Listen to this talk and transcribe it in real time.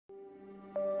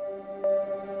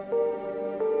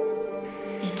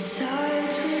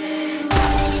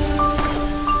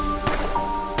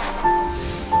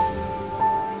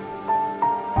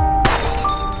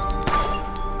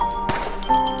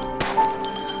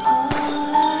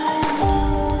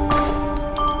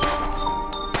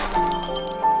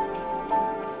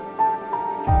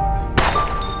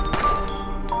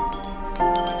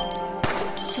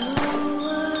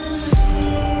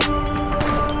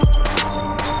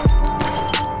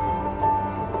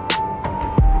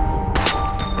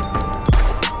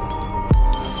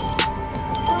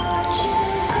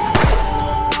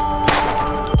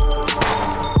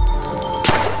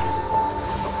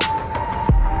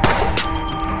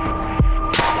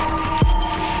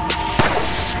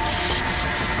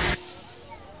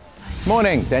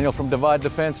Morning, Daniel from Divide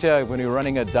Defense here. We're going to be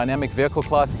running a dynamic vehicle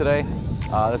class today.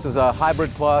 This is a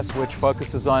hybrid class which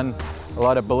focuses on a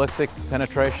lot of ballistic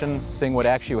penetration, seeing what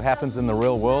actually happens in the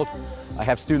real world. I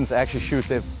have students actually shoot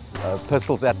their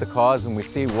pistols at the cars and we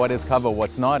see what is cover,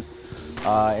 what's not.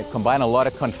 Combine a lot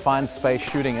of confined space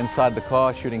shooting inside the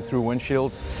car, shooting through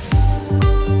windshields.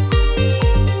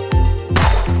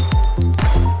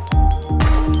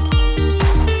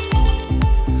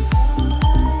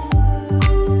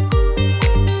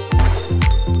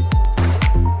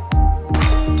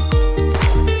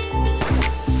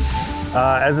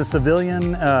 As a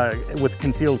civilian with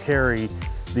concealed carry,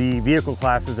 the vehicle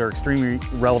classes are extremely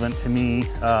relevant to me,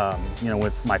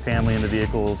 with my family in the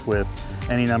vehicles, with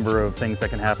any number of things that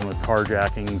can happen with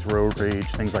carjackings, road rage,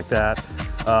 things like that.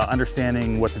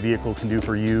 Understanding what the vehicle can do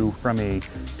for you from a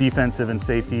defensive and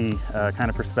safety kind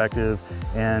of perspective,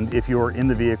 and if you're in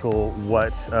the vehicle,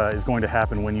 what is going to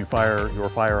happen when you fire your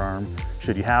firearm,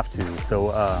 should you have to. So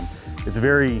it's a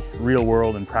very real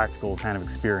world and practical kind of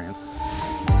experience.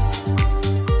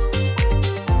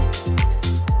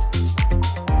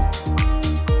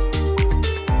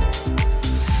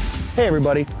 Hey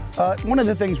everybody, one of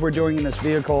the things we're doing in this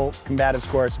vehicle combatives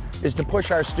course is to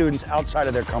push our students outside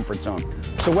of their comfort zone.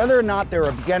 So whether or not they're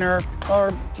a beginner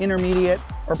or intermediate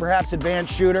or perhaps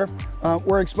advanced shooter,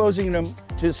 we're exposing them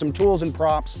to some tools and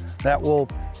props that will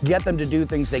get them to do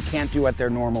things they can't do at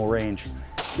their normal range.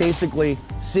 Basically,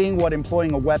 seeing what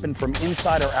employing a weapon from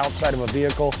inside or outside of a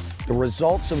vehicle, the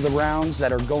results of the rounds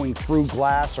that are going through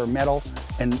glass or metal,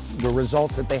 and the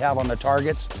results that they have on the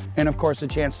targets, and of course a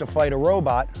chance to fight a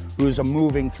robot who's a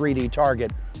moving 3D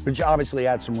target, which obviously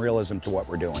adds some realism to what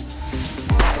we're doing.